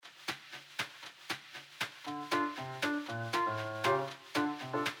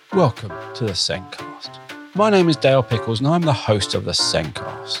Welcome to the Sengcast. My name is Dale Pickles and I'm the host of the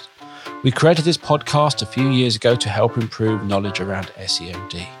Sengcast. We created this podcast a few years ago to help improve knowledge around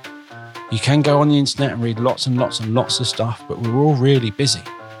SEND. You can go on the internet and read lots and lots and lots of stuff, but we're all really busy.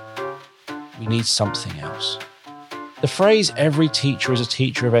 We need something else. The phrase every teacher is a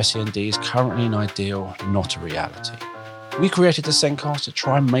teacher of SEND is currently an ideal, not a reality. We created the Sengcast to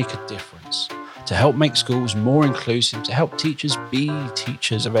try and make a difference, to help make schools more inclusive, to help teachers be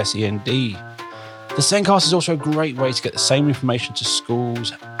teachers of SEND. The Sengcast is also a great way to get the same information to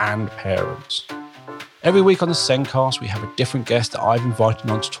schools and parents. Every week on the Sengcast, we have a different guest that I've invited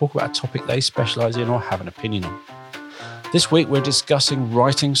on to talk about a topic they specialise in or have an opinion on. This week, we're discussing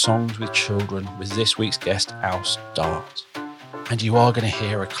writing songs with children with this week's guest, Al Start. And you are going to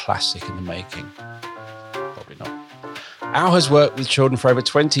hear a classic in the making. Probably not. Al has worked with children for over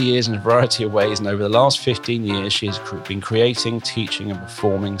 20 years in a variety of ways, and over the last 15 years, she has been creating, teaching, and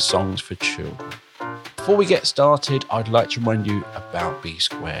performing songs for children. Before we get started, I'd like to remind you about B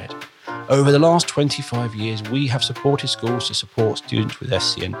Squared. Over the last 25 years, we have supported schools to support students with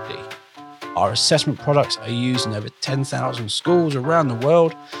SEND. Our assessment products are used in over 10,000 schools around the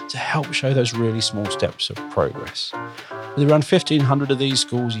world to help show those really small steps of progress. With around 1,500 of these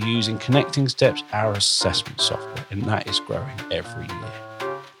schools using Connecting Steps, our assessment software, and that is growing every year.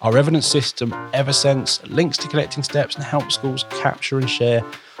 Our evidence system, Eversense, links to Connecting Steps and helps schools capture and share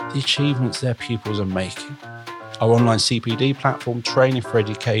the achievements their pupils are making. Our online CPD platform, Training for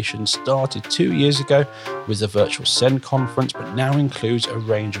Education, started 2 years ago with the virtual SEND conference, but now includes a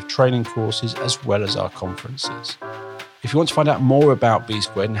range of training courses as well as our conferences. If you want to find out more about B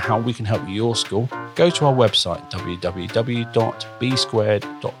Squared and how we can help your school, go to our website,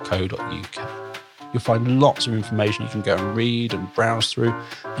 www.bsquared.co.uk. You'll find lots of information you can go and read and browse through,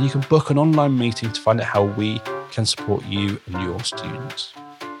 and you can book an online meeting to find out how we can support you and your students.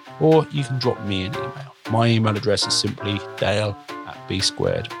 Or you can drop me an email. My email address is simply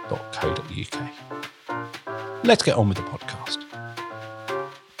dale@bsquared.co.uk. Let's get on with the podcast.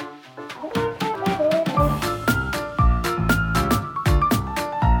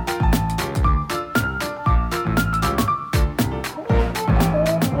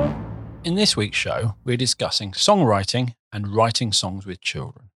 In this week's show, we're discussing songwriting and writing songs with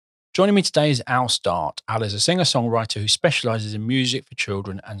children. Joining me today is Al Start. Al is a singer-songwriter who specialises in music for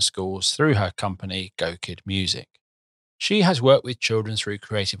children and schools through her company, Go Kid Music. She has worked with children through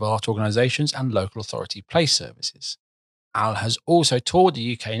creative art organisations and local authority play services. Al has also toured the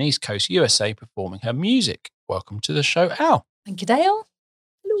UK and East Coast USA performing her music. Welcome to the show, Al. Thank you, Dale.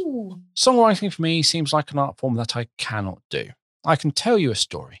 Hello. Songwriting for me seems like an art form that I cannot do. I can tell you a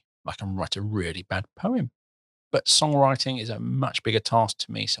story. I can write a really bad poem. But songwriting is a much bigger task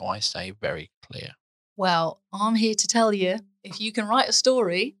to me, so I say very clear. Well, I'm here to tell you, if you can write a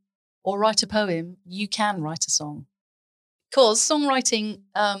story or write a poem, you can write a song. Because songwriting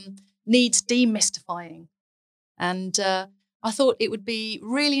needs demystifying. And I thought it would be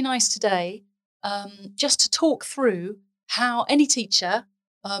really nice today just to talk through how any teacher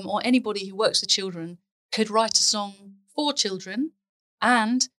or anybody who works with children could write a song for children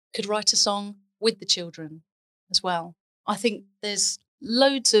and could write a song with the children as well. I think there's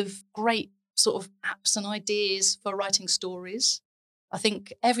loads of great sort of apps and ideas for writing stories. I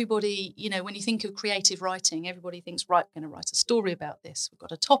think everybody, when you think of creative writing, everybody thinks, right, we're going to write a story about this. We've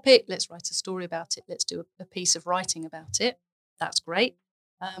got a topic, let's write a story about it. Let's do a piece of writing about it. That's great.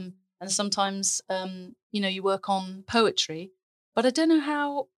 And sometimes, you work on poetry, but I don't know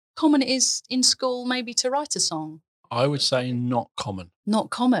how common it is in school maybe to write a song. I would say not common. Not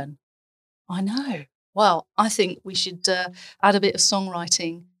common. I know. Well, I think we should add a bit of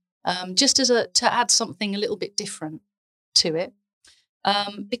songwriting just to add something a little bit different to it.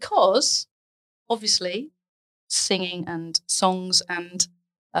 Because obviously singing and songs and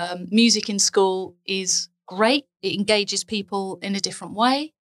music in school is great. It engages people in a different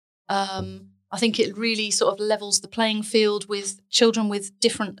way. I think it really sort of levels the playing field with children with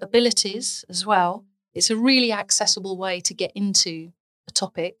different abilities as well. It's a really accessible way to get into a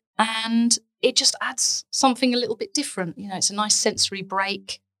topic, and it just adds something a little bit different. It's a nice sensory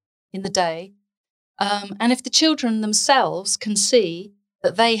break in the day. And if the children themselves can see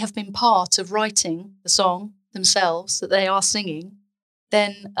that they have been part of writing the song themselves, that they are singing,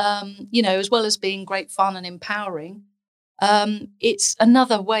 then, as well as being great fun and empowering, it's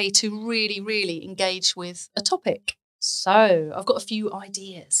another way to really, really engage with a topic. So I've got a few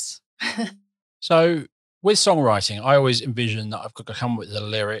ideas. So with songwriting, I always envision that I've got to come up with the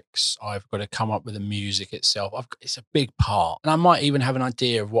lyrics. I've got to come up with the music itself. It's a big part. And I might even have an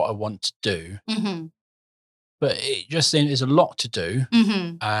idea of what I want to do. Mm-hmm. But it just seems there's a lot to do,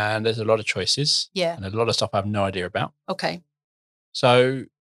 Mm-hmm. and there's a lot of choices, Yeah. and a lot of stuff I have no idea about. Okay. So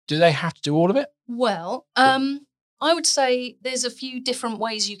do they have to do all of it? Well, I would say there's a few different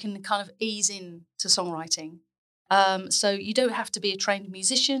ways you can kind of ease in to songwriting. So you don't have to be a trained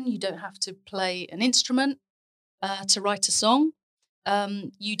musician. You don't have to play an instrument to write a song.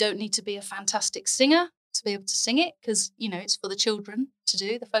 You don't need to be a fantastic singer to be able to sing it because, it's for the children to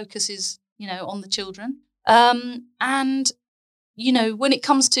do. The focus is, on the children. And, when it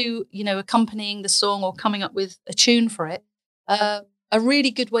comes to, accompanying the song or coming up with a tune for it, a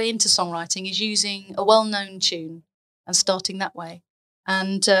really good way into songwriting is using a well-known tune and starting that way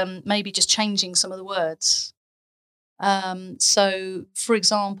and maybe just changing some of the words. So, for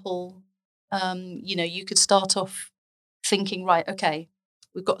example, you could start off thinking, right, okay,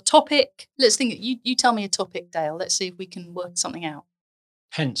 we've got a topic. Let's think, you tell me a topic, Dale. Let's see if we can work something out.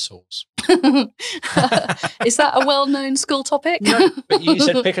 Pencils. Is that a well-known school topic? No, but you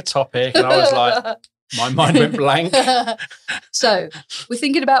said pick a topic, and I was like, my mind went blank. So we're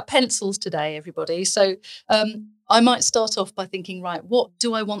thinking about pencils today, everybody. So I might start off by thinking, right, what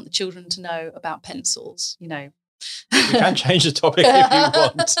do I want the children to know about pencils? You can change the topic if you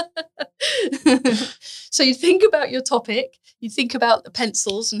want. So you think about your topic, you think about the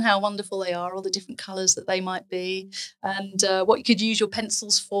pencils and how wonderful they are, all the different colours that they might be, and what you could use your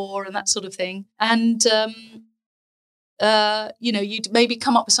pencils for and that sort of thing. And, you'd maybe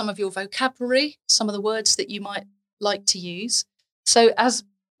come up with some of your vocabulary, some of the words that you might like to use. So as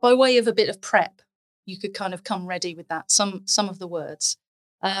by way of a bit of prep, you could kind of come ready with that, some of the words.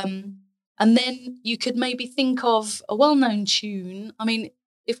 And then you could maybe think of a well-known tune. I mean,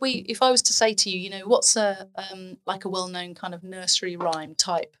 if I was to say to you, what's a well-known kind of nursery rhyme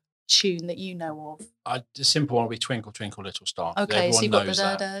type tune that you know of? The simple one would be Twinkle, Twinkle, Little Star. Okay, so you've got the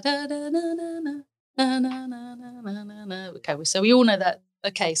da da da da na na na na na na. Okay, so we all know that.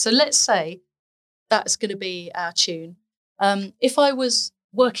 Okay, so let's say that's going to be our tune. If I was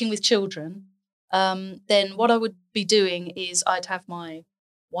working with children, then what I would be doing is I'd have my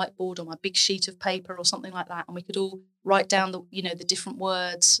whiteboard or my big sheet of paper or something like that, and we could all write down the different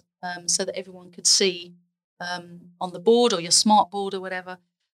words so that everyone could see on the board or your smart board or whatever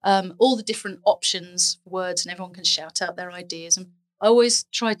all the different options for words, and everyone can shout out their ideas. And I always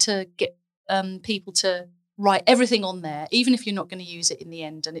try to get people to write everything on there, even if you're not going to use it in the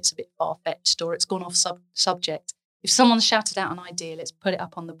end and it's a bit far-fetched or it's gone off subject. If someone's shouted out an idea, let's put it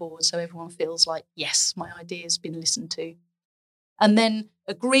up on the board so everyone feels like, yes, my idea has been listened to. And then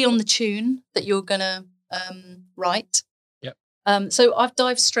agree on the tune that you're going to write. Yep. So I've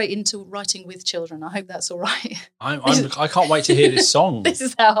dived straight into writing with children. I hope that's all right. I can't wait to hear this song. This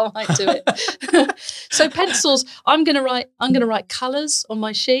is how I might do it. So pencils, I'm going to write colours on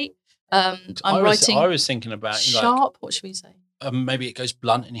my sheet. I was thinking about sharp. What should we say? Maybe it goes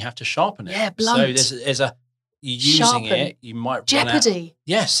blunt and you have to sharpen it. Yeah, blunt. So you're using Sharpen. it, you might Jeopardy. run out.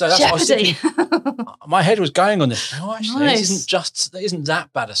 Yes, so that's Jeopardy. what I was thinking. My head was going on this. Oh, actually, Nice. This isn't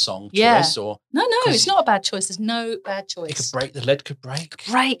that bad a song Yeah. choice. Or No, it's not a bad choice. There's no bad choice. it could break. The lead could break.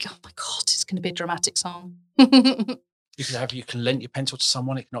 Break. Oh my God, it's going to be a dramatic song. You can lend your pencil to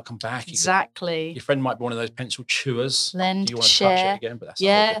someone. It cannot come back. Exactly. Your friend might be one of those pencil chewers. Lend, You want to share. touch it again, but that's a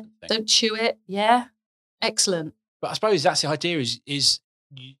whole different thing. Don't chew it. Yeah. Excellent. But I suppose that's the idea. Is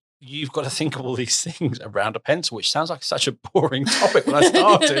you've got to think of all these things around a pencil, which sounds like such a boring topic when I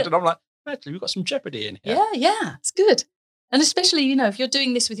started. And I'm like, actually, we've got some jeopardy in here. Yeah, it's good. And especially, if you're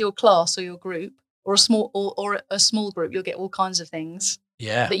doing this with your class or your group or a small group, you'll get all kinds of things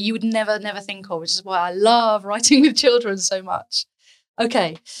that you would never think of, which is why I love writing with children so much.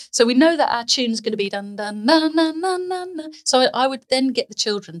 Okay, so we know that our tune's going to be dun dun na na na na na. So I would then get the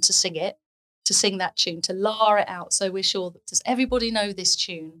children to sing it, to sing that tune, to la it out. So we're sure that does everybody know this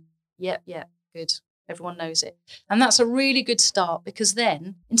tune? Yep, good. Everyone knows it. And that's a really good start, because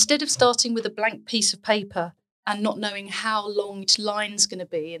then instead of starting with a blank piece of paper and not knowing how long each line's going to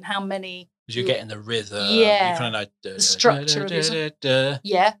be and how many... Because you're getting the rhythm. Yeah. You kind of know... The structure of it.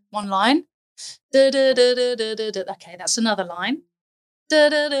 Yeah, one line. Okay, that's another line.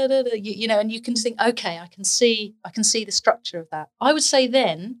 And you can think, okay, I can see the structure of that. I would say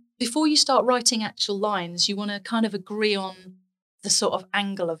then, before you start writing actual lines, you want to kind of agree on the sort of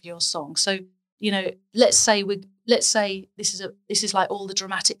angle of your song. So, let's say this is like all the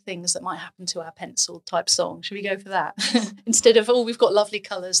dramatic things that might happen to our pencil type song. Should we go for that? Instead of, we've got lovely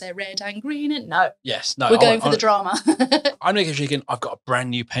colours, they're red and green. And no. Yes, no. We're going for the drama. I'm thinking, I've got a brand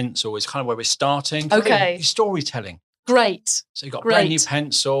new pencil. It's kind of where we're starting. Okay. Storytelling. Great. So you've got a brand new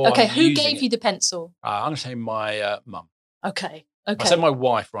pencil. Okay, who gave you the pencil? I'm going to say my mum. Okay. Okay. I said my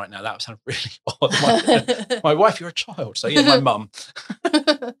wife right now. That sounds really odd. My wife, you're a child. So yeah, my mum.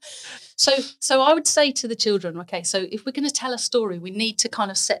 So I would say to the children, okay, so if we're going to tell a story, we need to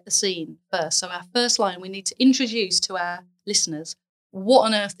kind of set the scene first. So our first line, we need to introduce to our listeners what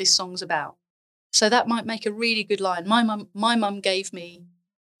on earth this song's about. So that might make a really good line. My mum gave me.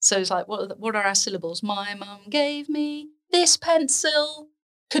 So it's like, what are our syllables? My mum gave me this pencil.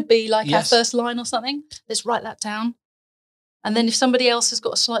 Could be like our first line or something. Let's write that down. And then if somebody else has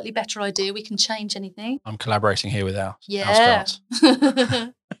got a slightly better idea, we can change anything. I'm collaborating here with our spouts.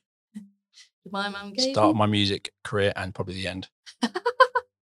 My mum gave Start me. my music career and probably the end.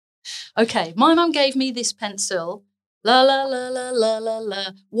 Okay, my mum gave me this pencil. La, la, la, la, la, la, la.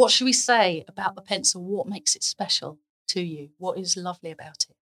 What should we say about the pencil? What makes it special to you? What is lovely about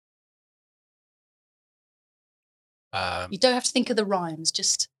it? You don't have to think of the rhymes.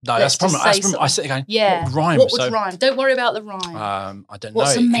 Just no, that's problem. I sit there going, yeah, what would rhyme? What would rhyme? Don't worry about the rhyme. I don't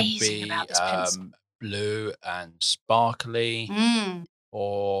What's know. amazing it could be about this pencil? Blue and sparkly,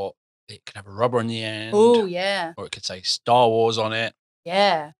 or it could have a rubber on the end. Oh yeah. Or it could say Star Wars on it.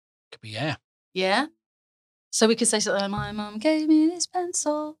 Yeah. It could be Yeah. So we could say something like, my mum gave me this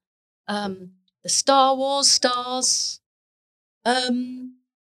pencil. The Star Wars stars.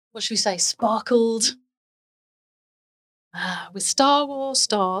 What should we say? Sparkled. With Star Wars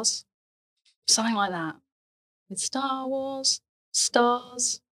stars. Something like that. With Star Wars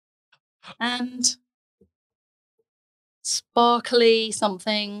stars and sparkly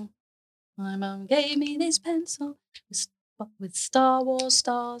something. My mum gave me this pencil with Star Wars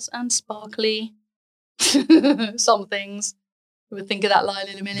stars and sparkly some things. We'll think of that line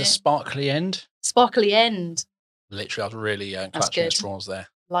in a minute. The sparkly end. Sparkly end. Literally, I was really clutching at straws there.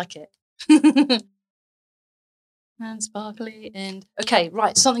 Like it. And sparkly end. Okay,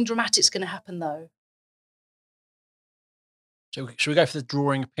 right. Something dramatic's going to happen though. So should we go for the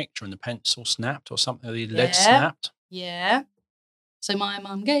drawing a picture and the pencil snapped or something? Or the lead snapped? Yeah. So my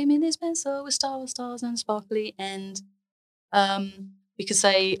mum gave me this pencil with Star Wars stars and sparkly end. We could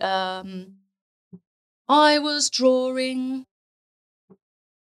say, I was drawing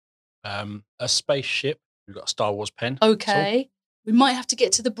a spaceship. We've got a Star Wars pen. Okay. We might have to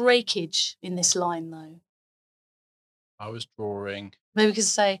get to the breakage in this line though. I was drawing. Maybe we could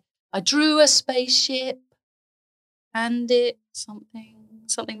say, I drew a spaceship and it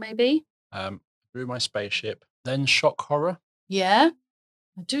something maybe. Drew my spaceship. Then shock horror. Yeah.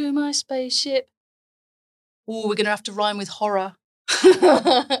 I drew my spaceship. Oh, we're going to have to rhyme with horror.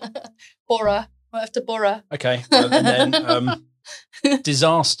 Borrow. Might have to borrow. Okay. And then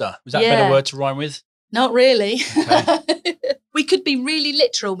disaster. Was that a better word to rhyme with? Not really. Okay. We could be really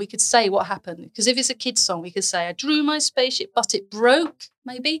literal. We could say what happened. Because if it's a kid's song, we could say, I drew my spaceship, but it broke,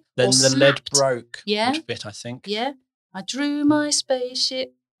 maybe. Then or the snapped. lead broke. Yeah. Would fit, I think. Yeah. I drew my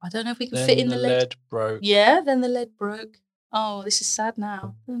spaceship. I don't know if we can then fit in the lead broke. Yeah, then the lead broke. Oh, this is sad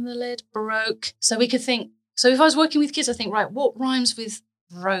now. Then the lead broke. So we could think, so if I was working with kids, I think, right, what rhymes with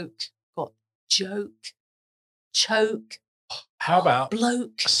broke? Got joke, choke. How about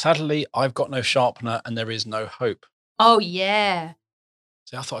bloke? Sadly, I've got no sharpener and there is no hope. Oh, yeah.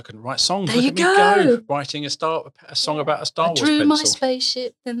 See, I thought I couldn't write songs. There Look you at me go. Writing a song about a Star Wars I drew pencil. my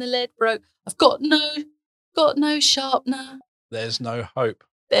spaceship, then the lead broke. I've got no sharpener. There's no hope.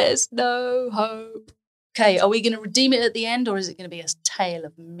 There's no hope. Okay, are we going to redeem it at the end or is it going to be a tale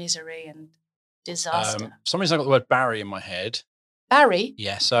of misery and disaster? For some reason, I got the word Barry in my head. Barry?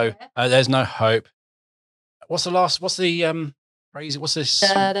 Yeah, so there's no hope. What's the phrase? What's this?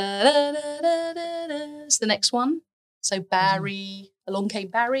 Da, da, da, da, da, da, da. It's the next one. So Barry, along came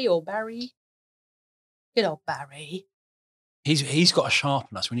Barry or Barry. Good old Barry. He's got a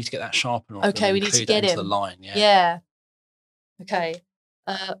sharpener, so we need to get that sharpener. Okay, we need to get him. The line. Yeah. Yeah. Okay.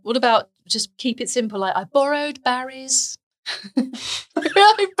 What about just keep it simple? Like I borrowed Barry's.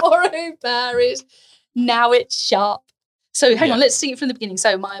 I borrowed Barry's. Now it's sharp. So hang on, let's sing it from the beginning.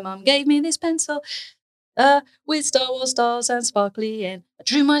 So my mum gave me this pencil with Star Wars stars and sparkly and I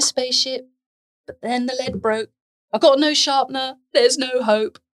drew my spaceship, but then the lead broke. I got no sharpener. There's no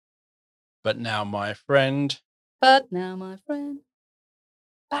hope. But now my friend. Barry.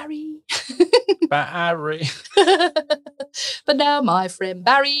 Barry. But now my friend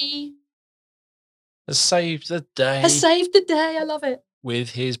Barry has saved the day. I love it.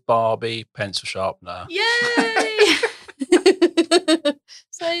 With his Barbie pencil sharpener. Yay!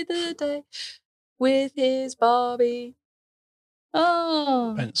 Save the day with his Barbie.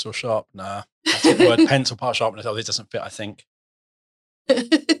 Oh. Pencil sharpener. That's the word pencil part sharpener. Oh, this doesn't fit, I think.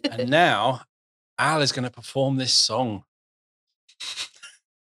 And now Al is going to perform this song.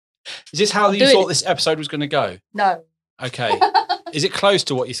 Is this how you thought this episode was going to go? No. Okay. Is it close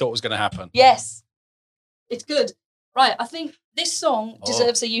to what you thought was going to happen? Yes. It's good. Right, I think this song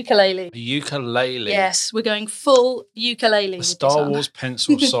deserves a ukulele. A ukulele. Yes, we're going full ukulele. A Star Wars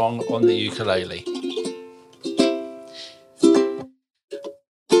pencil song on the ukulele.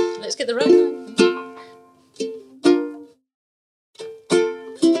 Let's get the right note.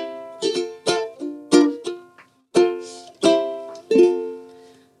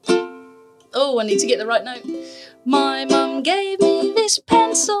 Oh, I need to get the right note. My mum gave me this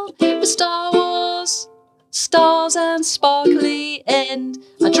pencil. It was Star Wars, stars and sparkly end.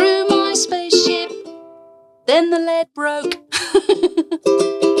 I drew my spaceship, then the lead broke.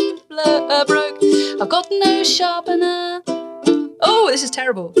 Broke. I've got no sharpener. Oh, this is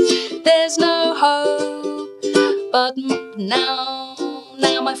terrible. There's no hope, but now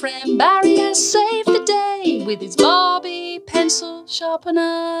my friend Barry has saved the day with his Barbie pencil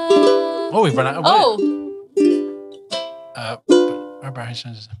sharpener. Oh, we've run out of wood. Oh. Barry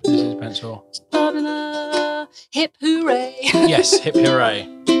says this is pencil. Sharpener. Hip hooray. Yes, hip hooray.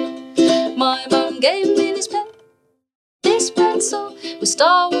 My mum gave me this pencil with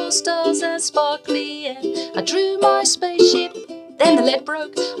Star Wars stars and sparkly end. I drew my spaceship, then the lead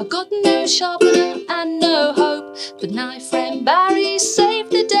broke. I've got no sharpener and no hope, but my friend Barry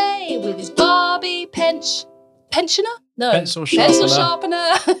saved the day with his Barbie pensioner? No, pencil sharpener. Pencil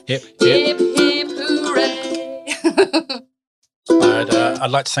sharpener. Hip, hip, hip, hooray. I'd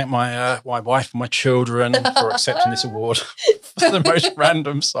like to thank my wife and my children for accepting this award for the most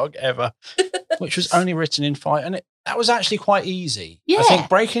random song ever, which was only written in 5, and that was actually quite easy. Yeah. I think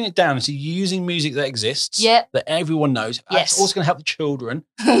breaking it down into using music that exists, that everyone knows, that's also going to help the children.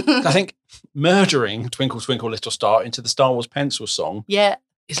 I think murdering Twinkle Twinkle Little Star into the Star Wars pencil song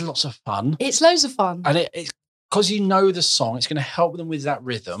is lots of fun. It's loads of fun. And it's because you know the song, it's going to help them with that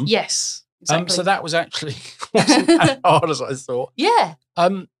rhythm. Yes. Exactly. So that was actually wasn't as hard as I thought. Yeah.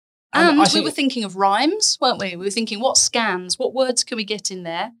 And we were thinking of rhymes, weren't we? We were thinking what scans, what words can we get in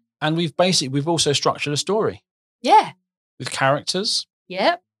there? And we've also structured a story. Yeah. With characters.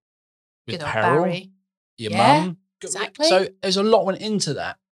 Yeah. With Good old Peril. Barry. Your mum. Exactly. So there's a lot went into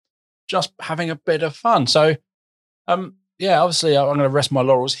that. Just having a bit of fun. So, obviously I'm going to rest my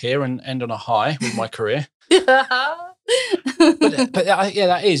laurels here and end on a high with my career. but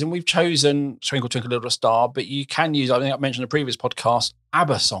that is, and we've chosen Twinkle Twinkle Little Star, but you can use, I think I mentioned in the previous podcast,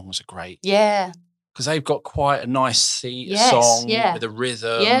 ABBA songs are great. Yeah. Because they've got quite a nice song with a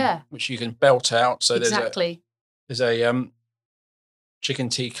rhythm, which you can belt out. So there's a chicken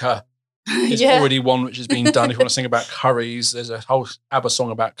tikka. There's already one which has been done. If you want to sing about curries, there's a whole ABBA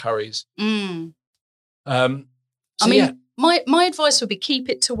song about curries. My advice would be keep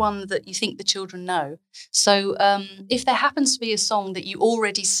it to one that you think the children know. So if there happens to be a song that you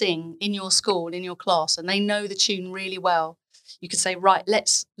already sing in your school, in your class, and they know the tune really well, you could say, right,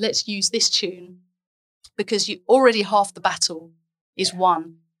 let's use this tune, because you already half the battle is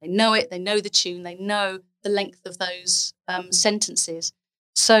won. They know it, they know the tune, they know the length of those sentences.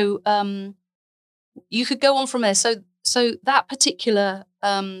 So you could go on from there. So that particular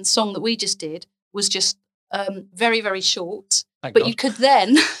song that we just did was just very, very short. Thank but God. you could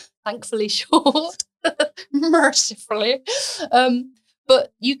then, thankfully short, mercifully,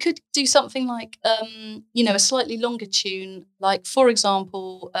 but you could do something like, a slightly longer tune. Like, for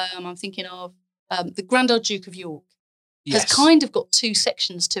example, I'm thinking of the Grand Old Duke of York. Has kind of got two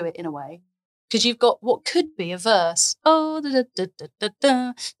sections to it in a way. Because you've got what could be a verse. Oh,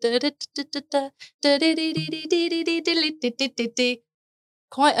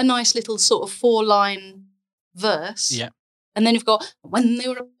 quite a nice little sort of 4-line verse. Yeah. And then you've got when they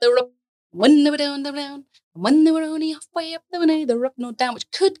were up, they were up. When they were down, they were down. And when they were only halfway up, they were neither up nor down, which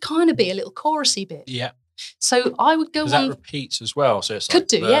could kind of be a little chorusy bit. Yeah. So I would go on. That repeats as well. So it's like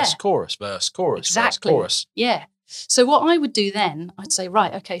verse, chorus, verse, chorus, exactly. verse, chorus. Yeah. So what I would do then, I'd say,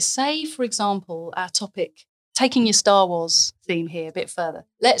 right, okay, say, for example, our topic, taking your Star Wars theme here a bit further.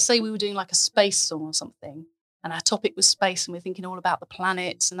 Let's say we were doing like a space song or something, and our topic was space, and we're thinking all about the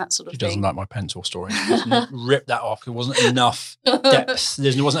planets and that sort of thing. She doesn't like my pencil story. Rip that off. It wasn't enough depth.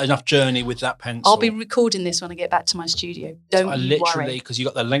 There wasn't enough journey with that pencil. I'll be recording this when I get back to my studio. Don't literally, worry. Because you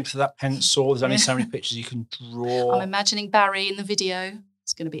got the length of that pencil. There's only so many pictures you can draw. I'm imagining Barry in the video.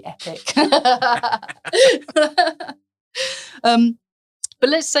 It's going to be epic. But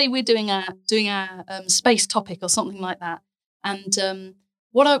let's say we're doing our space topic or something like that, and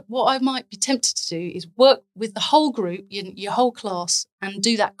what I might be tempted to do is work with the whole group, your whole class, and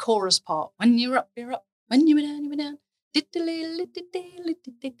do that chorus part. When you're up, you're up. When you were down, you were down.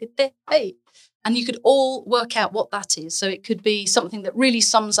 Hey, and you could all work out what that is. So it could be something that really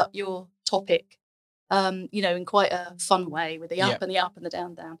sums up your topic. in quite a fun way with the up Yep. and the up and the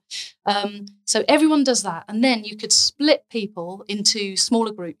down, down. So everyone does that. And then you could split people into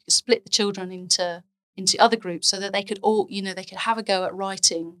smaller groups, split the children into other groups so that they could all, they could have a go at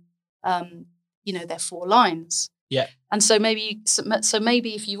writing, their 4 lines. Yeah. And so maybe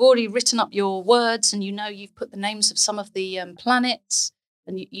if you've already written up your words and you've put the names of some of the planets,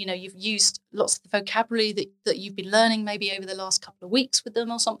 and you've used lots of the vocabulary that you've been learning maybe over the last couple of weeks with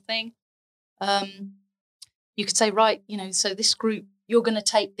them or something, you could say, right, so this group, you're going to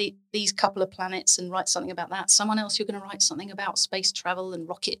take these couple of planets and write something about that. Someone else, you're going to write something about space travel and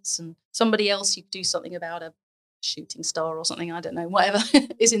rockets, and somebody else, you do something about a shooting star or something, I don't know, whatever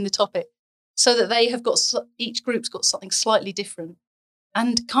is in the topic, so that they have got, each group's got something slightly different,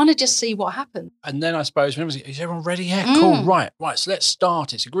 and kind of just see what happens. And then I suppose, is everyone ready? Yeah, cool, right, so let's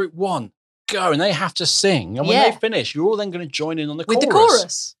start. It's a group 1, go, and they have to sing. And when they finish, you're all then going to join in on the chorus. With the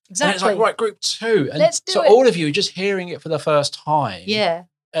chorus, exactly. And it's like, right, group 2. And let's do so it. all of you are just hearing it for the first time. Yeah.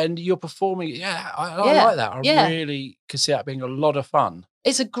 And you're performing. I like that. I really could see that being a lot of fun.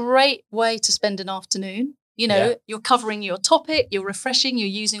 It's a great way to spend an afternoon. You're covering your topic, you're refreshing, you're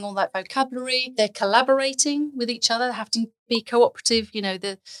using all that vocabulary. They're collaborating with each other, have to be cooperative. You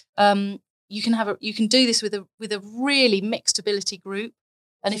can do this with a really mixed ability group.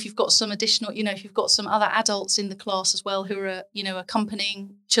 And if you've got some additional, if you've got some other adults in the class as well who are,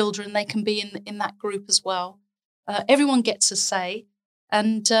 accompanying children, they can be in that group as well. Everyone gets a say,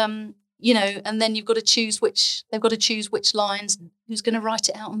 and and then they've got to choose which lines, and who's going to write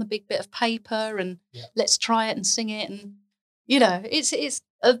it out on the big bit of paper, and let's try it and sing it. And, it's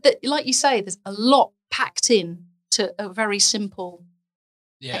like you say, there's a lot packed in to a very simple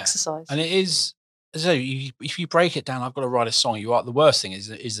exercise. And it is, so if you break it down, I've got to write a song. The worst thing is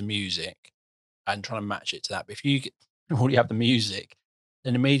the music and trying to match it to that. But if you already have the music,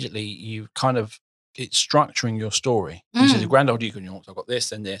 then immediately you kind of, it's structuring your story. You say the Grand Old Duke of York, I've got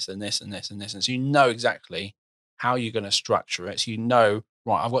this and this and this and this and this. And so you know exactly how you're going to structure it. So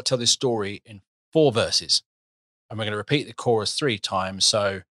right, I've got to tell this story in 4 verses. And we're going to repeat the chorus 3 times.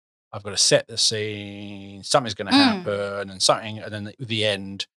 So I've got to set the scene, something's going to happen, and something, and then the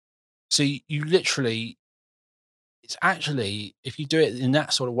end. So you literally, it's actually, if you do it in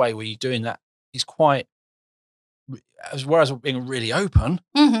that sort of way where you're doing that, it's quite, as well as being really open,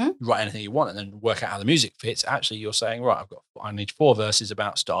 you write anything you want and then work out how the music fits. Actually, you're saying, right, I need 4 verses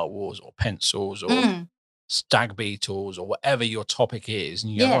about Star Wars or pencils or stag beetles or whatever your topic is.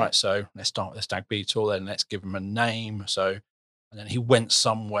 And you go, right, so let's start with the stag beetle, then let's give him a name. So, and then he went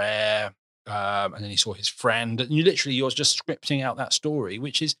somewhere, and then he saw his friend. And you're just scripting out that story,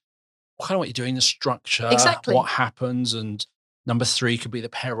 which is kind of what you're doing, the structure, what happens. And number 3 could be the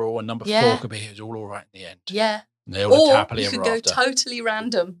peril, and number 4 could be it was all right in the end. Yeah. And they all lived happily ever after. Or you could go after. totally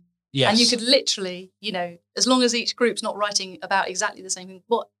random. Yes. And you could literally, as long as each group's not writing about exactly the same thing.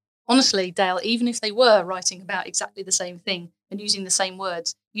 But honestly, Dale, even if they were writing about exactly the same thing and using the same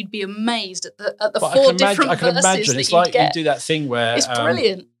words, you'd be amazed at the 4 different verses I can imagine. It's like you do that thing where it's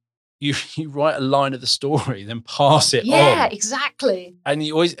brilliant. You write a line of the story, then pass it on. Yeah, exactly. And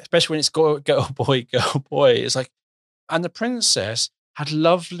you always, especially when it's girl, boy, it's like, and the princess had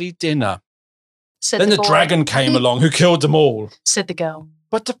lovely dinner. Then the dragon came along who killed them all. Said the girl.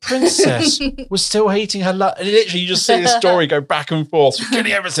 But the princess was still eating her lunch. And literally, you just see the story go back and forth, from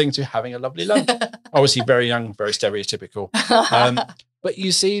getting everything to having a lovely lunch. Obviously, very young, very stereotypical. But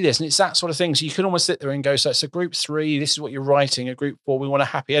you see this, and it's that sort of thing. So you can almost sit there and go, so it's a group 3, this is what you're writing. A group 4, we want a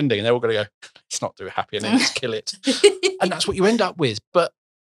happy ending. And they're all going to go, let's not do a happy ending, let's kill it. And that's what you end up with. But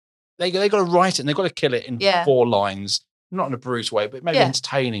they got to write it, and they've got to kill it in 4 lines. Not in a brutal way, but maybe an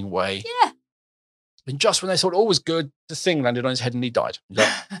entertaining way. Yeah. And just when they thought all was good, the thing landed on his head and he died.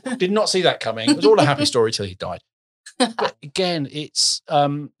 Did not see that coming. It was all a happy story till he died. But again, it's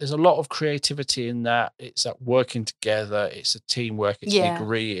there's a lot of creativity in that. It's that working together. It's a teamwork. It's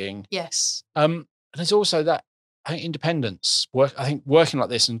agreeing. Yes. And there's also that, I think, independence. I think working like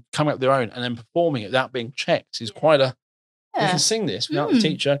this and coming up with their own and then performing it without being checked is quite a. You can sing this without the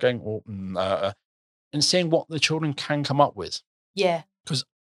teacher going, and seeing what the children can come up with. Yeah. Because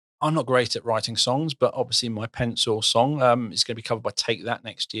I'm not great at writing songs, but obviously my pencil song is going to be covered by Take That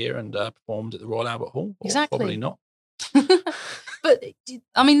next year and performed at the Royal Albert Hall. Exactly. Probably not. But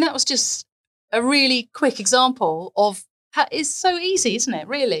I mean, that was just a really quick example of how it's so easy, isn't it?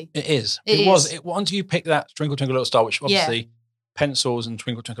 Really, it is. It was. Once you pick that Twinkle Twinkle Little Star, which obviously pencils and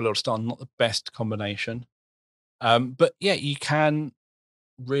Twinkle Twinkle Little Star not the best combination, but yeah, you can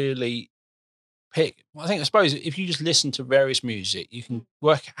really pick. I suppose if you just listen to various music, you can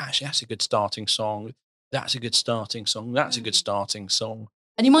work. Actually, that's a good starting song. That's a good starting song. That's a good starting song.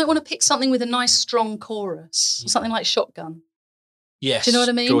 And you might want to pick something with a nice strong chorus, something like Shotgun. Yes. Do you know what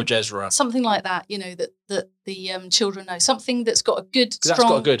I mean? George Ezra. Something like that, that the children know. Something that's got a good, strong, that's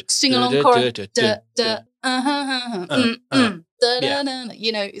got a good sing-along chorus.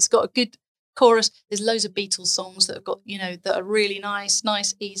 It's got a good chorus. There's loads of Beatles songs that have got, that are really nice,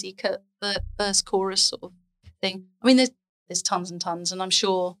 easy cut verse chorus sort of thing. I mean, there's tons and tons, and I'm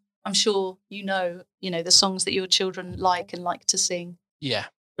sure the songs that your children like and like to sing. Yeah,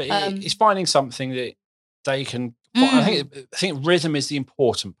 but it's finding something that they can. I think rhythm is the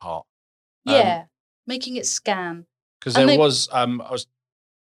important part. Yeah, making it scan. Because I was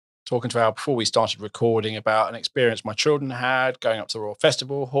talking to Al before we started recording about an experience my children had going up to the Royal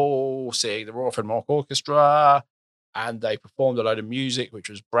Festival Hall, seeing the Royal Philharmonic Orchestra, and they performed a load of music which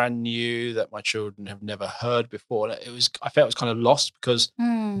was brand new that my children have never heard before. And I felt it was kind of lost because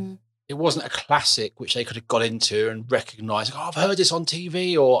it wasn't a classic which they could have got into and recognised. Oh, I've heard this on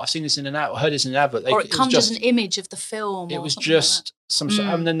TV, or I've seen this in an ad, or heard this in an advert. Or it comes as an image of the film. It was just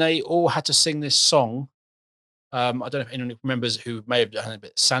and then they all had to sing this song. I don't know if anyone remembers who may have done it,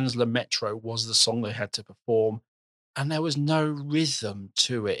 but Sans La Metro was the song they had to perform, and there was no rhythm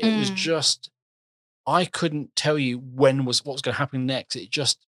to it. It was just, I couldn't tell you what was going to happen next.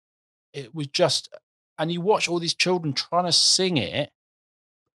 It was just, and you watch all these children trying to sing it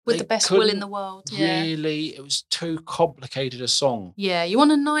with the best will in the world. Yeah. Really, it was too complicated a song. Yeah, you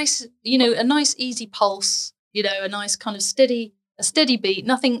want a nice, easy pulse. A nice kind of steady beat.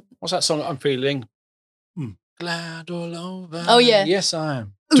 Nothing. What's that song that I'm feeling? Glad all over. Oh yeah. Yes, I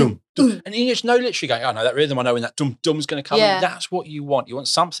am. Dum, dum. And you just know literally going, oh no, that rhythm I know when that dum dum's going to come in. That's what you want. You want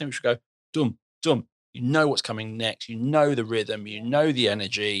something which will go dum dum. You know what's coming next. You know the rhythm. You know the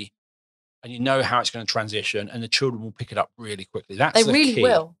energy, and you know how it's going to transition. And the children will pick it up really quickly. That's the really key.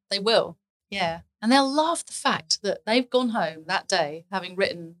 will. They will. Yeah, and they'll love the fact that they've gone home that day having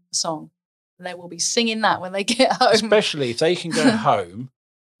written a song, and they will be singing that when they get home. Especially if they can go home.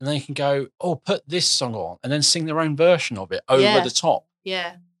 And they can go, oh, put this song on, and then sing their own version of it over the top.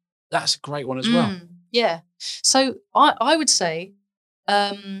 Yeah. That's a great one as well. Yeah. So I would say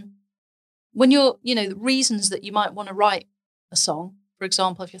when you're, the reasons that you might want to write a song, for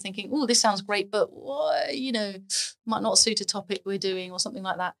example, if you're thinking, oh, this sounds great, but, might not suit a topic we're doing or something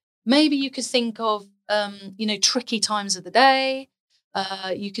like that. Maybe you could think of, tricky times of the day.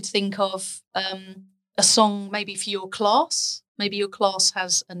 You could think of a song maybe for your class. Maybe your class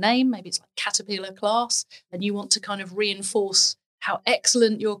has a name, maybe it's like Caterpillar class, and you want to kind of reinforce how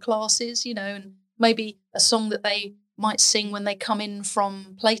excellent your class is, and maybe a song that they might sing when they come in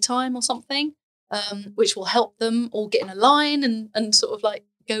from playtime or something, which will help them all get in a line and sort of like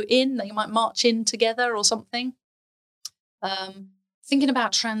go in. They might march in together or something. Thinking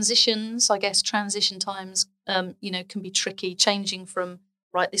about transitions, I guess transition times, can be tricky, changing from,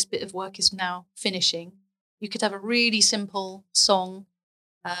 right, this bit of work is now finishing. You could have a really simple song,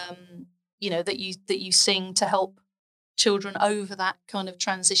 that you sing to help children over that kind of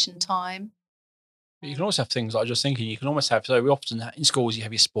transition time. But you can also have things like I was just thinking. You can almost have, so we often in schools you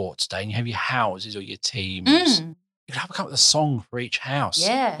have your sports day and you have your houses or your teams. You can have a couple of song for each house.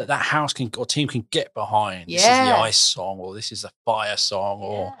 Yeah, that house or team can get behind. This is the ice song, or this is the fire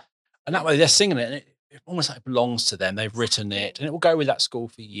song, and that way they're singing it, and it almost like it belongs to them. They've written it, and it will go with that school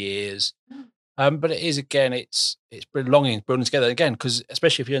for years. But it is, again, it's belonging, building together again, because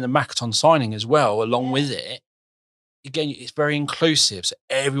especially if you're in the Makaton signing as well, along with it, again, it's very inclusive. So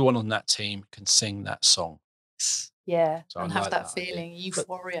everyone on that team can sing that song. Yeah, so and have that feeling,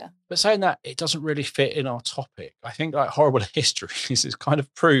 euphoria. But saying that, it doesn't really fit in our topic. I think like horrible histories is kind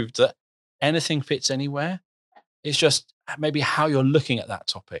of proved that anything fits anywhere. It's just maybe how you're looking at that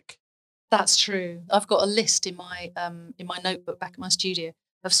topic. That's true. I've got a list in my notebook back at my studio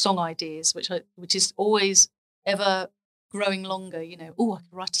of song ideas, which is always ever growing longer. I could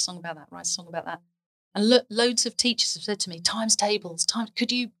write a song about that, And loads of teachers have said to me, times tables,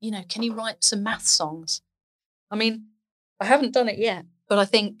 could you, can you write some math songs? I mean, I haven't done it yet, but I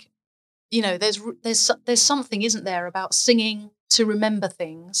think, there's something, isn't there, about singing to remember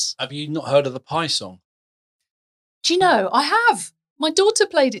things. Have you not heard of the Pi song? Do you know, I have. My daughter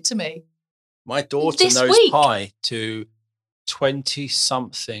played it to me. My daughter knows pi to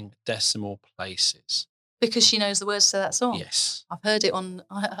 20-something decimal places. Because she knows the words to that song? Yes. I've heard it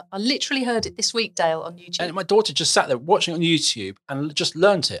I literally heard it this week, Dale, on YouTube. And my daughter just sat there watching it on YouTube and just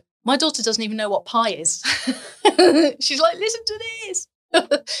learnt it. My daughter doesn't even know what pi is. She's like, listen to this.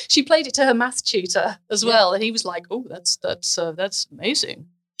 She played it to her math tutor as well. And he was like, oh, that's amazing.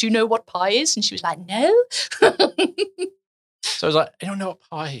 Do you know what pi is? And she was like, no. So I was like, I don't know what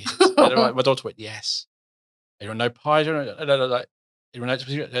pi is. My daughter went, yes. I don't know pi. I don't know. And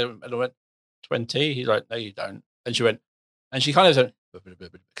I went, 20? He's like, no, you don't. And she went, and she kind of said,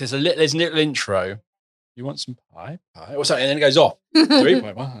 because there's a little intro. You want some pie? Or something, and then it goes off.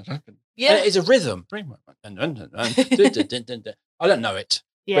 3.1. Yeah. And it's a rhythm. 3.1. I don't know it.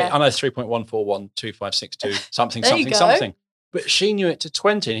 Yeah. But I know 3.1412562 something, There you something, go. something. But she knew it to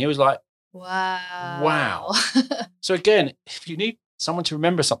 20, and he was like, wow. So again, if you need someone to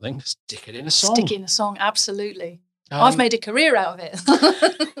remember something, stick it in a song. Stick it in a song, absolutely. I've made a career out of it.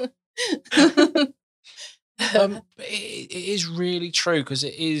 But it is really true, because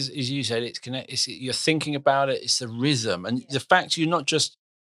it is, as you said, you're thinking about it, it's the rhythm, and the fact you're not just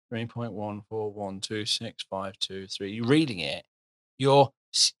 3.1412652 you're reading it, your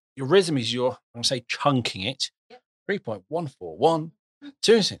rhythm is I'm going to say chunking it.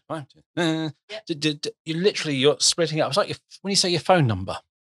 3.1412652. You're splitting it up. It's like when you say your phone number.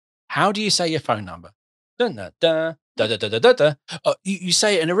 How do you say your phone number? Dun, da, da, da, da, da, da, da. You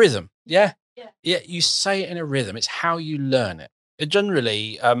say it in a rhythm. Yeah. Yeah, you say it in a rhythm. It's how you learn it.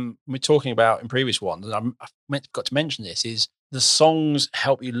 Generally, we're talking about in previous ones, and I've got to mention this, is the songs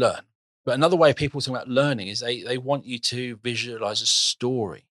help you learn. But another way people talk about learning is they want you to visualize a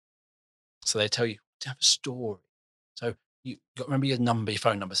story. So they tell you to have a story. So you got to remember your number, your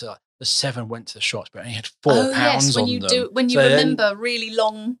phone number. So like the 7 went to the shops, but only had £4 on them. When you remember really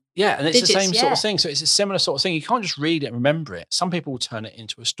long. Yeah, and it's digits, the same sort of thing. So it's a similar sort of thing. You can't just read it and remember it. Some people will turn it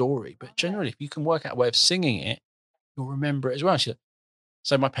into a story, but generally, if you can work out a way of singing it, you'll remember it as well.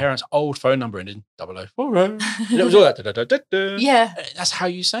 So my parents' old phone number ended in 0040, and it was all that. Da, da, da, da. Yeah. That's how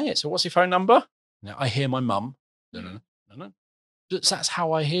you say it. So what's your phone number? Now I hear my mum. No. That's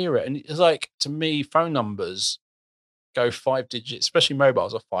how I hear it. And it's like, to me, phone numbers go 5 digits, especially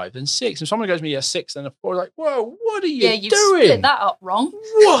mobiles, are 5 and 6. And someone goes to me, 6 and a 4, like, whoa, what are you doing? Yeah, you've split that up wrong.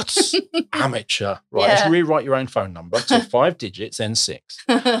 What? Amateur. Right, let's rewrite your own phone number to 5 digits, then 6.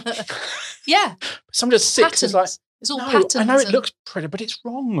 Yeah. Some just 6 patterns. is like, it's all no, patterns. I know it looks pretty, but it's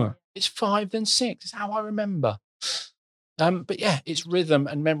wrong. It's 5 then 6. It's how I remember. But yeah, it's rhythm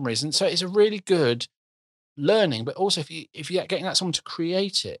and memories. And so it's a really good learning, but also if you're getting that someone to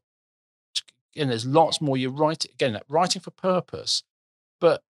create it, and there's lots more. You write it again, writing for purpose,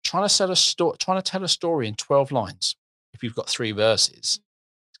 but trying to tell a story in 12 lines. If you've got 3 verses,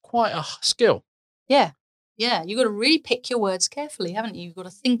 it's quite a skill. Yeah. You've got to really pick your words carefully, haven't you? You've got to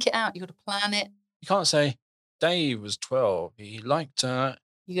think it out. You've got to plan it. You can't say Dave was 12. He liked. You got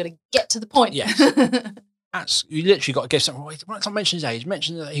to get to the point. Yes. You literally got to give something. Wait, not mention his age.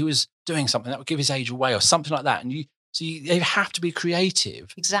 Mention that he was doing something that would give his age away, or something like that. And you have to be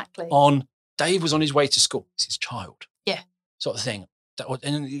creative. Exactly. On Dave was on his way to school. It's his child. Yeah. Sort of thing.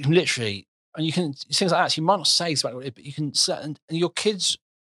 And you can literally, and you can, things like that. So you might not say something, but you can, and your kids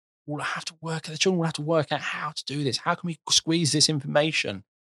will have to the children will have to work out how to do this. How can we squeeze this information?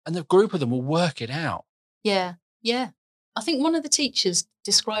 And the group of them will work it out. Yeah. I think one of the teachers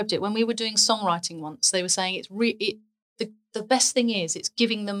described it when we were doing songwriting once. They were saying the best thing is it's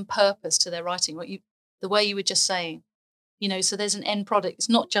giving them purpose to their writing. The way you were just saying, so there's an end product. It's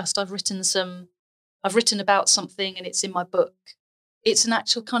not just I've written about something and it's in my book. It's an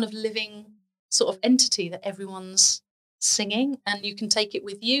actual kind of living sort of entity that everyone's singing, and you can take it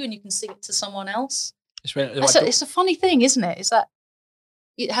with you and you can sing it to someone else. It's a funny thing, isn't it? Is that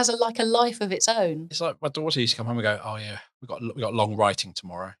it has a life of its own. It's like my daughter used to come home and go, "Oh yeah, we got long writing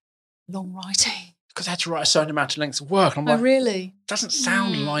tomorrow." Long writing because they had to write a certain amount of lengths of work. And I'm like, really? Doesn't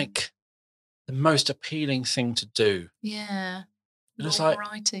sound like the most appealing thing to do. Yeah. And it's long like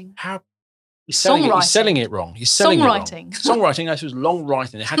writing. How you're selling it wrong. You're selling Songwriting. It wrong. Songwriting. This was long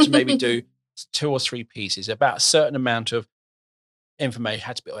writing. They had to maybe do 2 or 3 pieces about a certain amount of information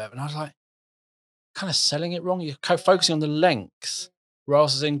had to be. And I was like, kind of selling it wrong. You're focusing on the length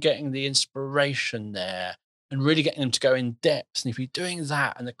rather than getting the inspiration there and really getting them to go in depth. And if you're doing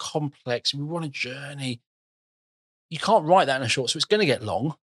that and the complex, and we want a journey, you can't write that in a short, so it's going to get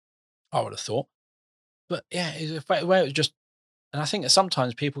long, I would have thought. But yeah, it's a way it was just, and I think that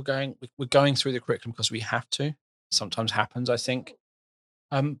sometimes people we're going through the curriculum because we have to. Sometimes happens, I think.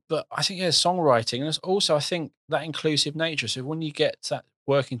 But I think, songwriting, and it's also, I think, that inclusive nature. So when you get that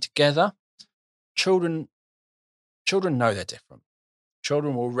working together, children know they're different.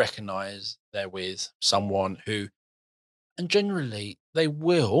 Children will recognize they're with someone who, and generally they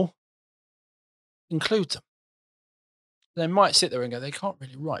will include them. They might sit there and go, they can't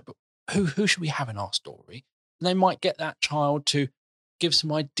really write, but who should we have in our story? And they might get that child to give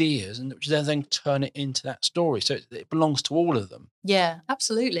some ideas, and then turn it into that story. So it belongs to all of them. Yeah,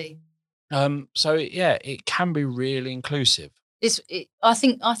 absolutely. So yeah, it can be really inclusive. I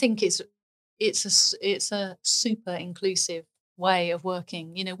think it's a super inclusive way of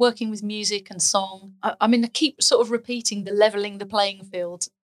working, working with music and song. I mean, I keep sort of repeating the leveling the playing field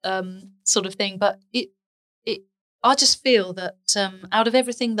sort of thing, but I just feel that out of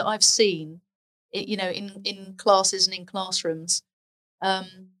everything that I've seen, in classes and in classrooms,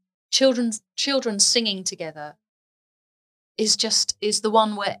 children singing together is the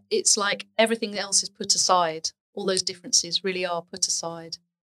one where it's like everything else is put aside. All those differences really are put aside,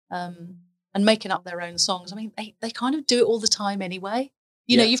 and making up their own songs. I mean, they kind of do it all the time anyway.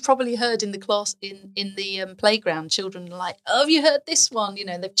 You've probably heard in the class in the playground, children are like, "Oh, have you heard this one?"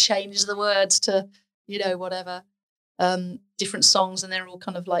 They've changed the words to whatever different songs, and they're all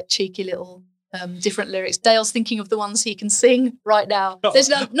kind of like cheeky little different lyrics. Dale's thinking of the ones he can sing right now. There's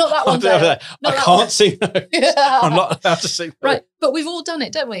not that one, Dale. I can't sing those. I'm not allowed to sing those. Right, but we've all done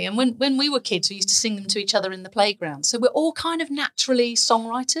it, don't we? And when we were kids, we used to sing them to each other in the playground. So we're all kind of naturally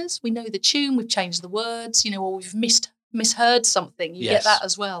songwriters. We know the tune, we've changed the words, or we've misheard something. You get that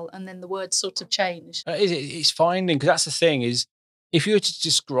as well, and then the words sort of change. It's finding, because that's the thing is, if you were to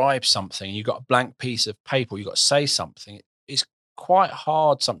describe something, you've got a blank piece of paper, you've got to say something, it's quite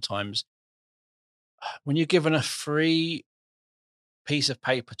hard sometimes when you're given a free piece of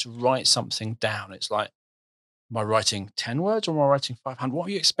paper to write something down. It's like, am I writing 10 words or am I writing 500? What are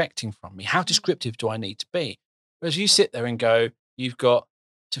you expecting from me? How descriptive do I need to be? Whereas you sit there and go, you've got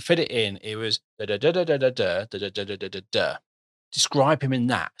to fit it in. It was da da da da da da da da da da da da da. Describe him in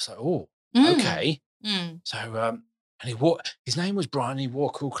that. So, okay. So, and his name was Brian. He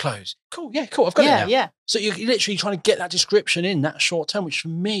wore cool clothes. Cool, yeah, cool. I've got it now. Yeah. So you're literally trying to get that description in that short term, which for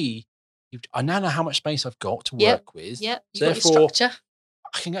me, I now know how much space I've got to work with. Yeah. So therefore, got your structure.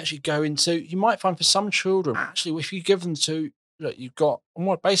 I can actually go into. You might find for some children, actually, if you give them to, look, you've got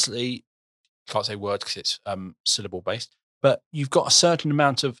basically, can't say words because it's syllable based, but you've got a certain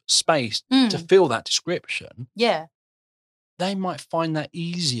amount of space to fill that description. Yeah. They might find that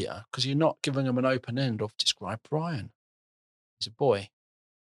easier because you're not giving them an open end of describe Brian. He's a boy.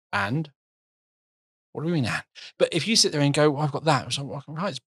 And what do we mean, and? But if you sit there and go, well, I've got that, so I can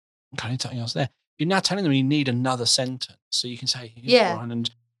write something else there. You're now telling them you need another sentence. So you can say, Brian, and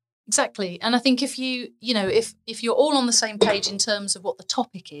exactly. And I think if if you're all on the same page in terms of what the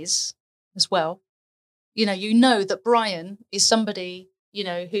topic is as well, you know that Brian is somebody,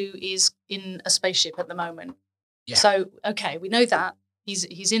 who is in a spaceship at the moment. Yeah. So, okay, we know that he's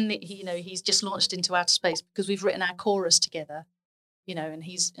just launched into outer space because we've written our chorus together, and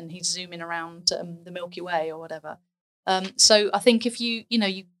he's zooming around the Milky Way or whatever. So I think if you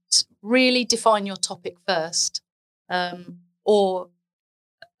really define your topic first, or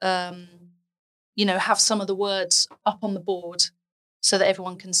have some of the words up on the board so that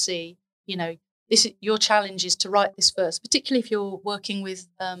everyone can see, your challenge is to write this first, particularly if you're working with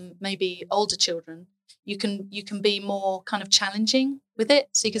maybe older children. You can be more kind of challenging with it.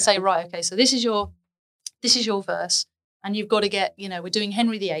 So you can say, right, okay, so this is your verse, and you've got to get, we're doing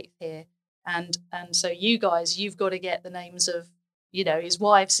Henry VIII here, and so you guys, you've got to get the names of, his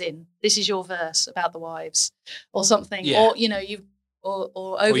wives in. This is your verse about the wives, or something, or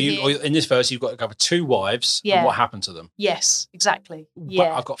or over here. Or in this verse, you've got to cover two wives and what happened to them. Yes, exactly.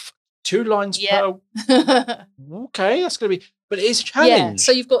 Yeah, I've got 2 lines per. Okay, that's going to be. But it is a challenge.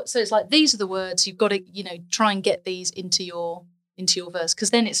 Yeah, so it's like, these are the words, you've got to, try and get these into your verse.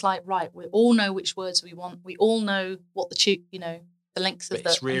 Because then it's like, right, we all know which words we want. We all know what the length of the.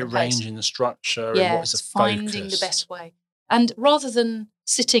 It's rearranging the structure and what is the focus. Finding the best way. And rather than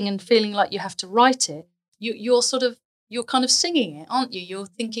sitting and feeling like you have to write it, you're kind of singing it, aren't you? You're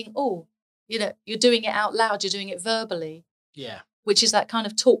thinking, you're doing it out loud, you're doing it verbally. Yeah. Which is that kind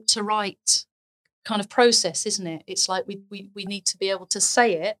of talk to write kind of process, isn't it? It's like we need to be able to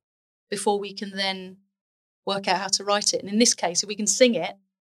say it before we can then work out how to write it. And in this case, if we can sing it,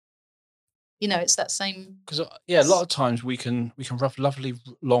 it's that same. Because a lot of times we can write lovely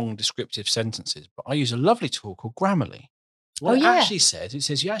long descriptive sentences, but I use a lovely tool called Grammarly. What it actually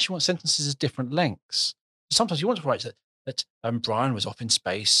says, you actually want sentences of different lengths. Sometimes you want to write that Brian was off in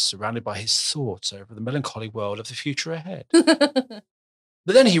space, surrounded by his thoughts over the melancholy world of the future ahead. But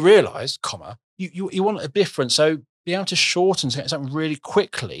then he realised, you want a different, so being able to shorten something really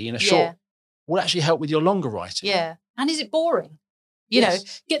quickly in a short will actually help with your longer writing. Yeah, and is it boring?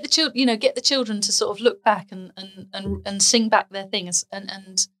 Get the children to sort of look back and sing back their things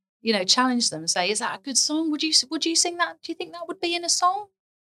and challenge them and say, is that a good song? Would you sing that? Do you think that would be in a song?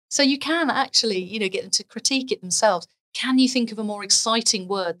 So you can actually get them to critique it themselves. Can you think of a more exciting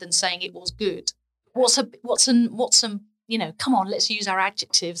word than saying it was good? What's some come on, let's use our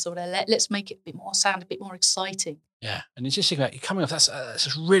adjectives or let's make it sound a bit more exciting. Yeah, and it's just thinking about, you're coming off, that's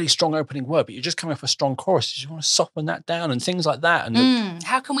a really strong opening word, but you're just coming off a strong chorus. You want to soften that down and things like that. And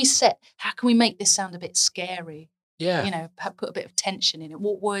how can we make this sound a bit scary? Yeah. Put a bit of tension in it.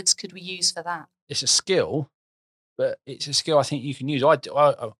 What words could we use for that? It's a skill, but it's a skill I think you can use.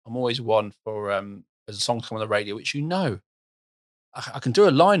 I'm always one for, as a song come on the radio, which I can do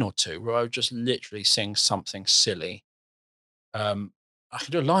a line or two where I would just literally sing something silly. I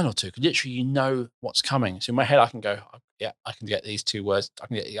can do a line or two, because literally what's coming. So in my head, I can go, yeah, I can get these two words. I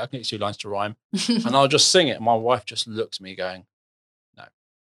can get these two lines to rhyme, and I'll just sing it. And my wife just looked at me going, no.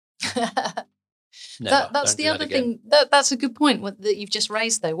 That's the other thing. That's a good point that you've just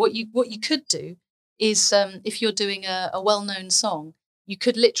raised, though. What you could do is, if you're doing a well-known song, you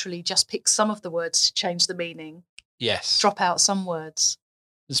could literally just pick some of the words to change the meaning. Yes. Drop out some words.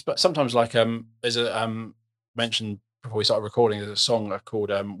 Sometimes, like, there's a mentioned before we started recording, there's a song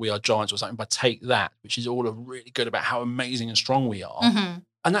called "We Are Giants" or something by Take That, which is all really good about how amazing and strong we are. Mm-hmm.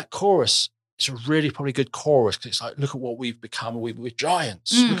 And that chorus, it's a really probably good chorus, because it's like, look at what we've become. We're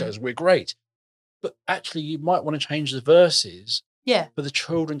giants. Look at us. We're great. But actually, you might want to change the verses. Yeah. For the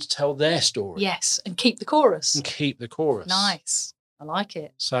children to tell their story. Yes, and keep the chorus. Nice. I like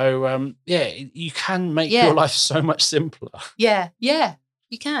it. So, you can make your life so much simpler. Yeah,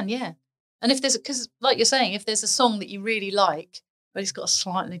 you can, yeah. And because like you're saying, if there's a song that you really like, but it's got a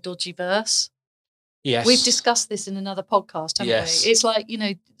slightly dodgy verse. Yes. We've discussed this in another podcast, haven't we? It's like,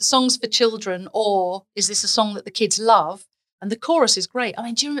 songs for children, or is this a song that the kids love? And the chorus is great. I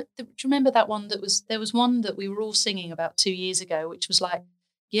mean, do you remember that one there was one that we were all singing about 2 years ago, which was like,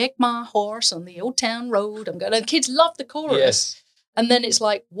 "Get my horse on the old town road, I'm going." And the kids love the chorus. Yes. And then it's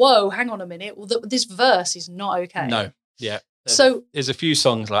like, whoa, hang on a minute. Well, this verse is not okay. No. Yeah. So there's a few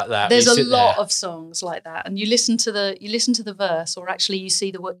songs like that. There's a lot of songs like that, and you listen to the verse, or actually you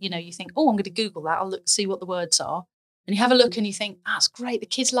see the word. You think, oh, I'm going to Google that. I'll see what the words are, and you have a look and you think, that's great. The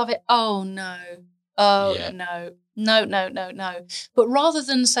kids love it. Oh no. Oh no. But rather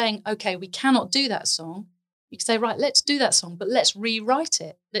than saying, okay, we cannot do that song, you can say, right, let's do that song, but let's rewrite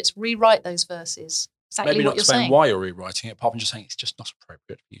it. Let's rewrite those verses. Exactly Maybe what not you're explain saying. why you're rewriting it, apart from just saying it's just not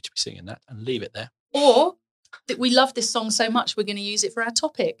appropriate for you to be singing that, and leave it there. Or that we love this song so much we're going to use it for our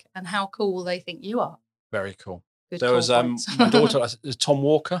topic, and how cool will they think you are? Very cool. Good there was my daughter, there's Tom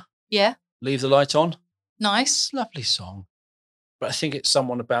Walker. Yeah. Leave the Light On. Nice. Lovely song. But I think it's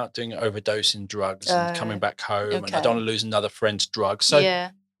someone about doing an overdose in drugs and coming back home, and I don't want to lose another friend to drugs. So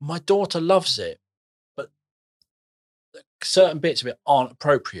my daughter loves it, but certain bits of it aren't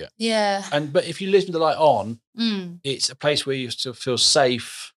appropriate. Yeah. But if you listen to the light on, it's a place where you still feel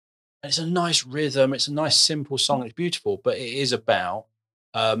safe. And it's a nice rhythm. It's a nice, simple song. It's beautiful, but it is about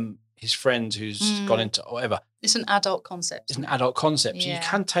his friend who's gone into whatever. It's an adult concept. It's an adult concept. Yeah. So you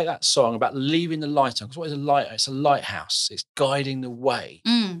can take that song about leaving the light on. Because what is a light? It's a lighthouse. It's guiding the way.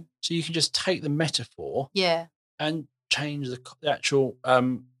 So you can just take the metaphor and change the actual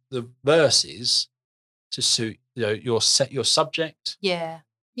the verses to suit your subject. Yeah.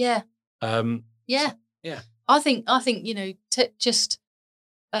 I think just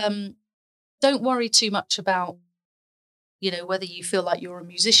don't worry too much about whether you feel like you're a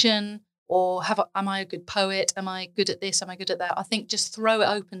musician or am I a good poet? Am I good at this? Am I good at that? I think just throw it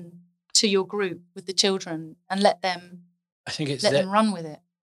open to your group with the children and let them run with it.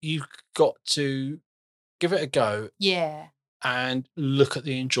 You've got to give it a go. Yeah. And look at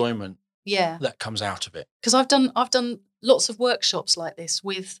the enjoyment that comes out of it. Because I've done lots of workshops like this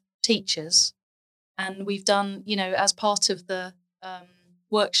with teachers, and we've done, as part of the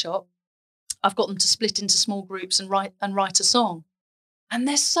workshop, I've got them to split into small groups and write a song. And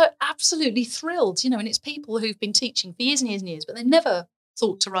they're so absolutely thrilled, and it's people who've been teaching for years and years and years, but they've never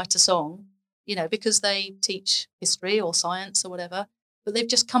thought to write a song, because they teach history or science or whatever. But they've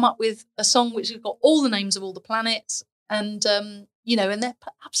just come up with a song which has got all the names of all the planets, and and they're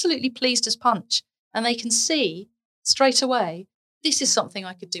absolutely pleased as punch. And they can see straight away, this is something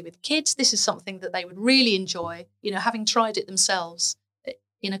I could do with kids. This is something that they would really enjoy, having tried it themselves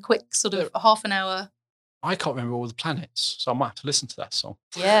in a quick sort of half an hour. I can't remember all the planets, so I might have to listen to that song.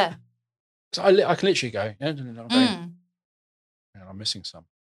 Yeah. So I can literally go, I'm missing some.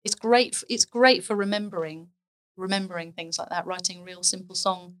 It's great. It's great for remembering things like that, writing a real simple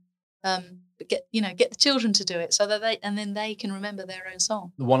song. But get the children to do it so that then they can remember their own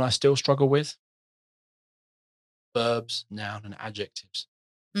song. The one I still struggle with: verbs, noun, and adjectives.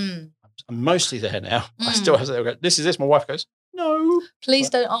 I'm mostly there now. I still have to go, this is this. My wife goes, no. Please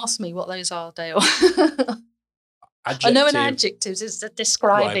don't ask me what those are, Dale. I know an adjective is a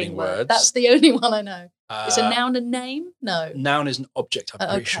describing word. That's the only one I know. Is a noun a name? No. Noun is an object, I'm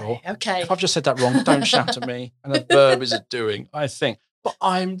pretty sure. Okay. If I've just said that wrong, don't shout at me. And a verb is a doing, I think. But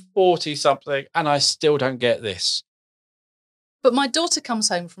I'm 40-something and I still don't get this. But my daughter comes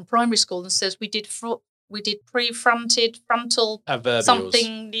home from primary school and says we did prefronted, frontal,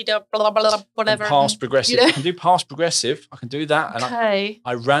 something, blah, blah, blah, whatever. And past progressive. I can do past progressive. I can do that. Okay.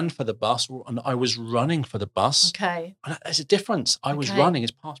 And I ran for the bus and I was running for the bus. Okay. And there's a difference. I was running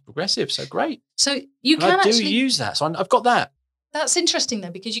is past progressive. So great. So you can I do use that. So I've got that. That's interesting though,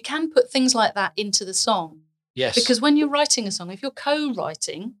 because you can put things like that into the song. Yes. Because when you're writing a song, if you're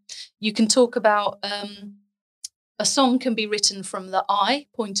co-writing, you can talk about a song can be written from the I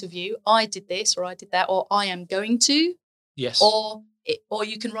point of view. I did this or I did that or I am going to. Yes. Or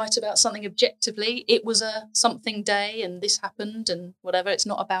you can write about something objectively. It was a something day and this happened and whatever. It's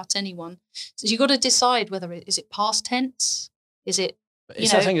not about anyone. So you've got to decide whether is it past tense? Is it,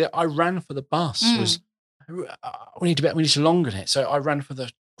 it's that thing that I ran for the bus was, we need to elongate it. So I ran for the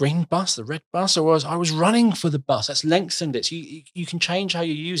green bus, the red bus, or I was running for the bus. That's lengthened it. So you can change how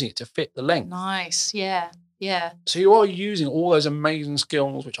you're using it to fit the length. Nice. Yeah. Yeah. So you are using all those amazing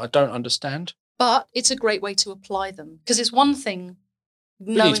skills, which I don't understand. But it's a great way to apply them. Because it's one thing.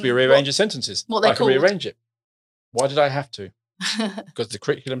 We need to be rearranging sentences. What they're I can rearrange it. Why did I have to? Because the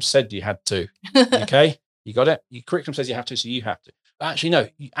curriculum said you had to. Okay? You got it? Your curriculum says you have to, so you have to. But actually, no.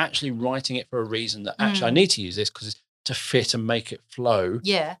 You're actually writing it for a reason that actually I need to use this because to fit and make it flow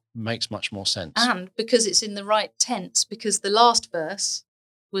makes much more sense. And because it's in the right tense, because the last verse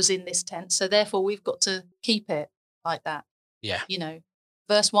was in this tense, so therefore we've got to keep it like that. Yeah.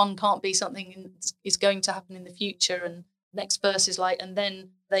 Verse 1 can't be something is going to happen in the future, and next verse is like, and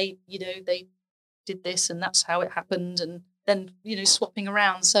then they did this and that's how it happened, and then swapping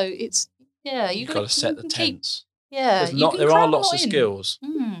around. So it's you've got to set the tense. There are lots of skills.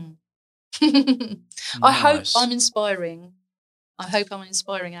 I hope I'm inspiring. I hope I'm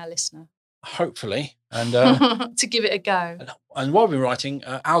inspiring our listener. Hopefully, and to give it a go. And while we've been writing,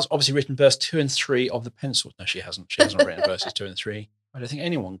 Al's obviously written verse 2 and 3 of the pencil. No, she hasn't. She hasn't written verses 2 and 3. I don't think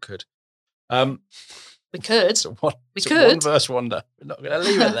anyone could. We could. It's a one verse wonder. We're not going to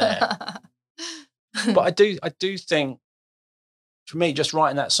leave it there. But I do think, for me, just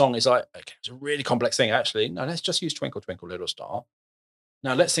writing that song is like, okay, it's a really complex thing. Actually, no, let's just use Twinkle Twinkle Little Star.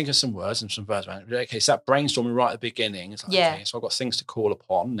 Now let's think of some words and some verbs. Okay, so that brainstorming right at the beginning. It's like, okay, so I've got things to call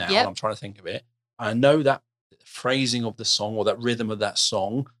upon now. And I'm trying to think of it. I know that phrasing of the song or that rhythm of that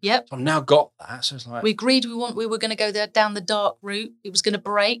song. Yep. So I've now got that. So it's like, we agreed we were going to go down the dark route. It was going to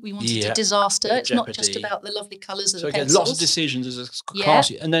break. We wanted a disaster. It's not just about the lovely colours of the pencils. So again, lots of decisions as a cast.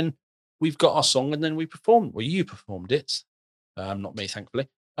 And then we've got our song and then we performed. Well, you performed it. Not me, thankfully.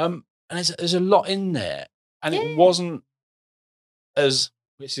 And there's a lot in there. And it wasn't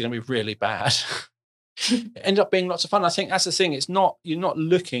which is going to be really bad. It ended up being lots of fun. I think that's the thing. You're not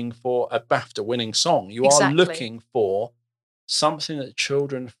looking for a BAFTA winning song. You are looking for something that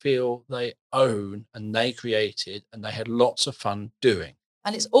children feel they own and they created and they had lots of fun doing.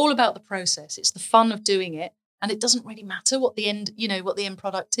 And it's all about the process. It's the fun of doing it. And it doesn't really matter what the end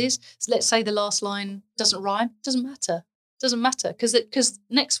product is. So let's say the last line doesn't rhyme. It doesn't matter. It doesn't matter because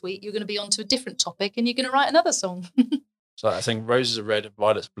next week you're going to be onto a different topic and you're going to write another song. So I think roses are red,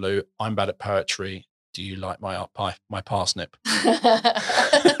 violets blue. I'm bad at poetry. Do you like my parsnip? I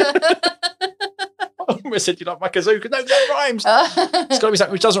almost said, do you like my kazoo? Because no, that rhymes. It's got to be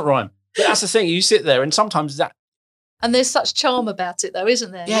something which doesn't rhyme. But that's the thing. You sit there and sometimes that. And there's such charm about it though,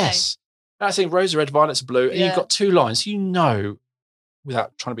 isn't there? Yes. I think roses are red, violets are blue. And you've got two lines.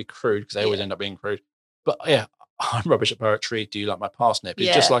 Without trying to be crude, because they always end up being crude. But I'm rubbish at poetry. Do you like my parsnip?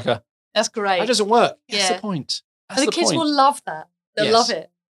 It's just like that's great. That doesn't work. That's the point. And the kids will love that. They'll love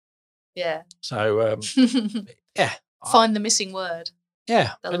it. Yeah. So, Find the missing word.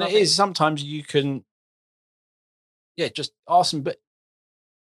 Yeah. And it is. Sometimes you can, just ask them. But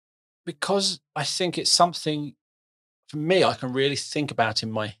because I think it's something, for me, I can really think about in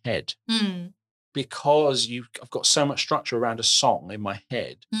my head. Because I've got so much structure around a song in my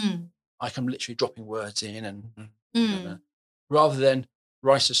head. I can literally dropping words in and rather than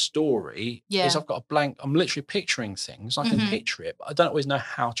write a story is I've got a blank. I'm literally picturing things. I can picture it, but I don't always know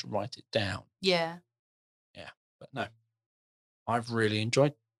how to write it down. Yeah. But no, I've really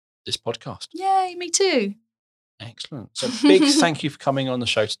enjoyed this podcast. Yay, me too. Excellent. So big thank you for coming on the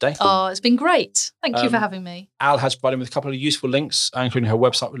show today. Oh, it's been great. Thank you for having me. Al has provided me with a couple of useful links, including her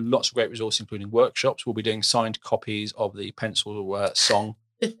website with lots of great resources, including workshops. We'll be doing signed copies of the pencil song.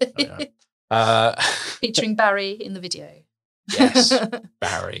 Featuring Barry in the video. Yes,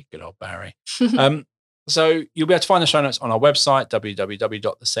 Barry, good old Barry. So you'll be able to find the show notes on our website,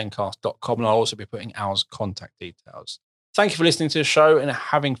 www.thesendcast.com, and I'll also be putting our contact details. Thank you for listening to the show and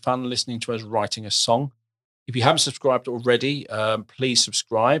having fun listening to us writing a song. If you haven't subscribed already, please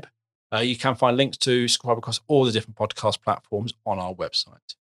subscribe. You can find links to subscribe across all the different podcast platforms on our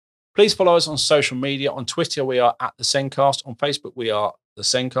website. Please follow us on social media. On Twitter, we are at The Sendcast. On Facebook, we are The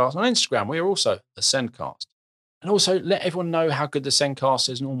Sendcast. On Instagram, we are also The Sendcast. And also let everyone know how good The Sendcast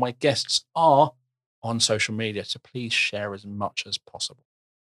is and all my guests are on social media. So please share as much as possible.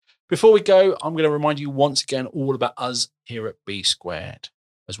 Before we go, I'm going to remind you once again all about us here at B Squared.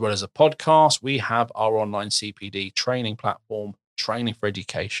 As well as a podcast, we have our online CPD training platform, Training for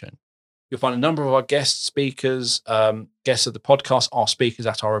Education. You'll find a number of our guest speakers, guests of the podcast are speakers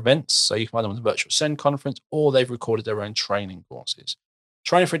at our events. So you can find them on the Virtual Send conference, or they've recorded their own training courses.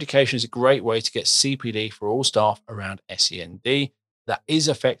 Training for Education is a great way to get CPD for all staff around SEND that is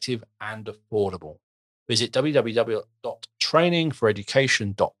effective and affordable. Visit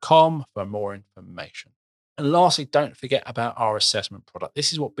www.trainingforeducation.com for more information. And lastly, don't forget about our assessment product.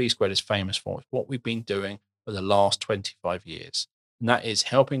 This is what B Squared is famous for. It's what we've been doing for the last 25 years. And that is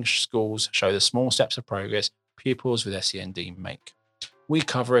helping schools show the small steps of progress pupils with SEND make. We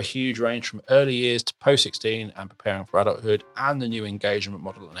cover a huge range from early years to post-16 and preparing for adulthood and the new engagement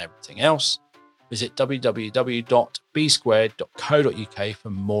model and everything else. Visit www.bsquared.co.uk for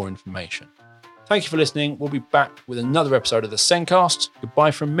more information. Thank you for listening. We'll be back with another episode of the Sendcast.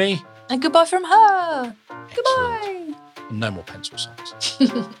 Goodbye from me. And goodbye from her. Excellent. Goodbye. And no more pencil songs.